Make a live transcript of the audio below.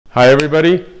Hi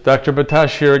everybody, Dr.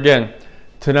 Batash here again.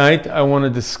 Tonight I want to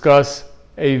discuss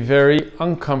a very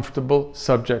uncomfortable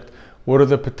subject. What are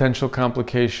the potential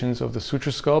complications of the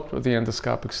suture sculpt or the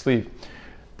endoscopic sleeve?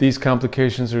 These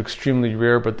complications are extremely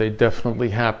rare, but they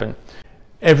definitely happen.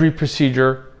 Every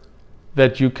procedure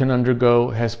that you can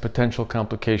undergo has potential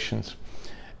complications.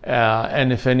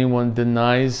 And if anyone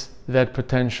denies that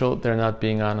potential, they're not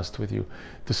being honest with you.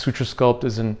 The suture sculpt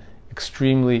is an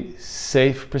extremely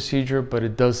safe procedure, but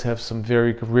it does have some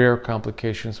very rare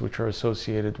complications which are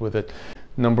associated with it.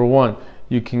 Number one,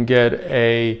 you can get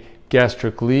a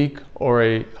gastric leak or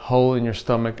a hole in your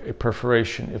stomach, a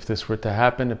perforation. If this were to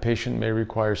happen, a patient may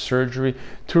require surgery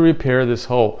to repair this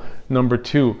hole. Number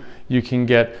two, you can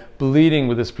get bleeding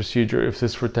with this procedure. If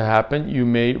this were to happen, you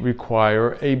may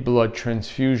require a blood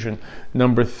transfusion.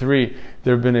 Number three,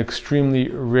 there have been extremely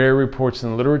rare reports in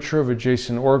the literature of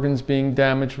adjacent organs being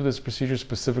damaged with this procedure,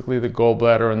 specifically the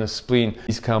gallbladder and the spleen.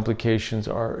 These complications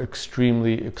are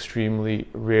extremely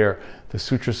rare. The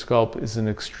suture sculpt is an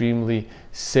extremely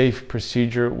safe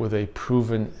procedure with a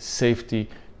proven safety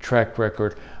track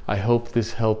record. I hope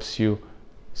this helps you.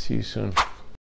 See you soon.